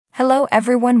Hello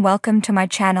everyone, welcome to my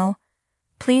channel.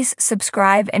 Please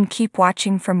subscribe and keep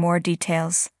watching for more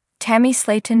details. Tammy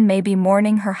Slaton may be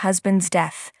mourning her husband's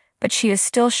death, but she is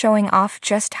still showing off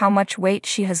just how much weight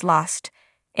she has lost.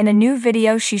 In a new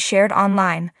video she shared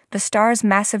online, the star's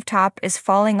massive top is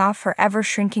falling off her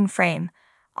ever-shrinking frame,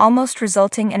 almost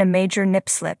resulting in a major nip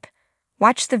slip.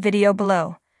 Watch the video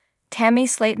below. Tammy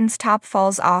Slaton's top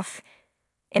falls off.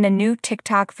 In a new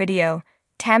TikTok video,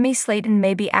 Tammy Slaton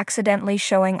may be accidentally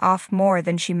showing off more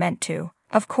than she meant to.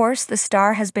 Of course, the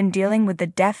star has been dealing with the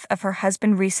death of her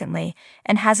husband recently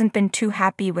and hasn't been too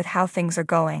happy with how things are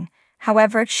going.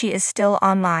 However, she is still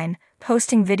online,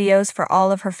 posting videos for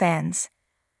all of her fans.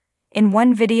 In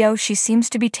one video, she seems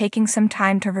to be taking some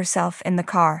time to herself in the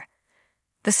car.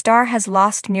 The star has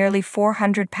lost nearly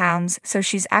 400 pounds, so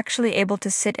she's actually able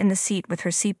to sit in the seat with her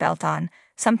seatbelt on,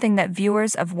 something that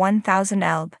viewers of 1000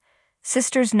 lb.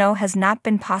 Sisters know has not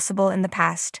been possible in the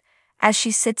past. As she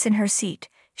sits in her seat,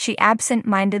 she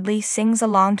absent-mindedly sings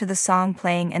along to the song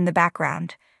playing in the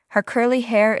background. Her curly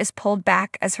hair is pulled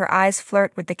back as her eyes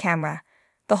flirt with the camera.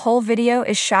 The whole video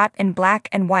is shot in black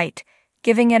and white,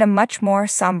 giving it a much more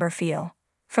somber feel.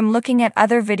 From looking at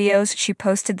other videos she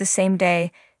posted the same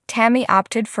day, Tammy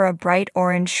opted for a bright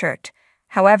orange shirt.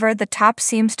 However, the top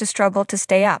seems to struggle to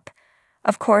stay up.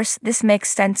 Of course, this makes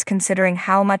sense considering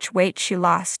how much weight she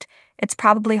lost. It's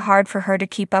probably hard for her to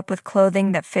keep up with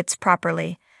clothing that fits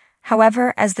properly.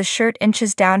 However, as the shirt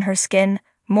inches down her skin,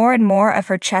 more and more of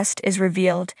her chest is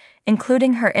revealed,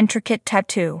 including her intricate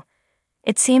tattoo.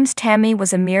 It seems Tammy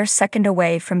was a mere second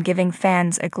away from giving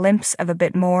fans a glimpse of a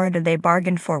bit more than they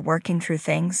bargained for working through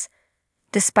things.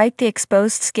 Despite the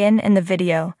exposed skin in the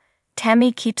video,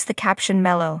 Tammy keeps the caption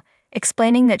mellow,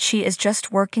 explaining that she is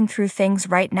just working through things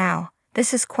right now.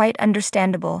 This is quite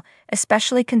understandable,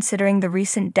 especially considering the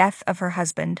recent death of her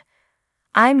husband.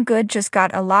 "I'm good, just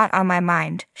got a lot on my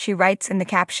mind," she writes in the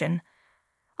caption.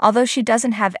 Although she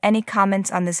doesn't have any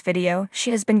comments on this video,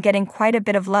 she has been getting quite a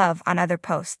bit of love on other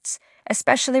posts,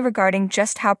 especially regarding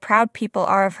just how proud people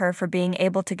are of her for being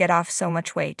able to get off so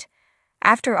much weight.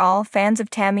 After all, fans of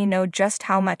Tammy know just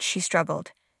how much she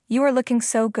struggled. "You are looking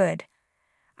so good.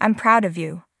 I'm proud of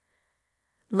you.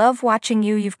 Love watching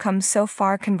you, you've come so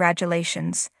far,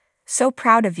 congratulations. So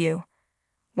proud of you.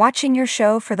 Watching your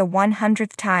show for the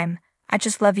 100th time, I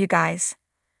just love you guys.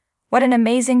 What an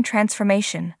amazing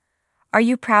transformation. Are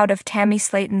you proud of Tammy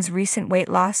Slaton's recent weight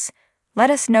loss? Let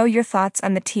us know your thoughts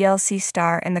on the TLC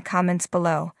star in the comments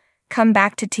below. Come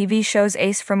back to TV shows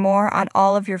Ace for more on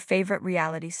all of your favorite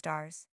reality stars.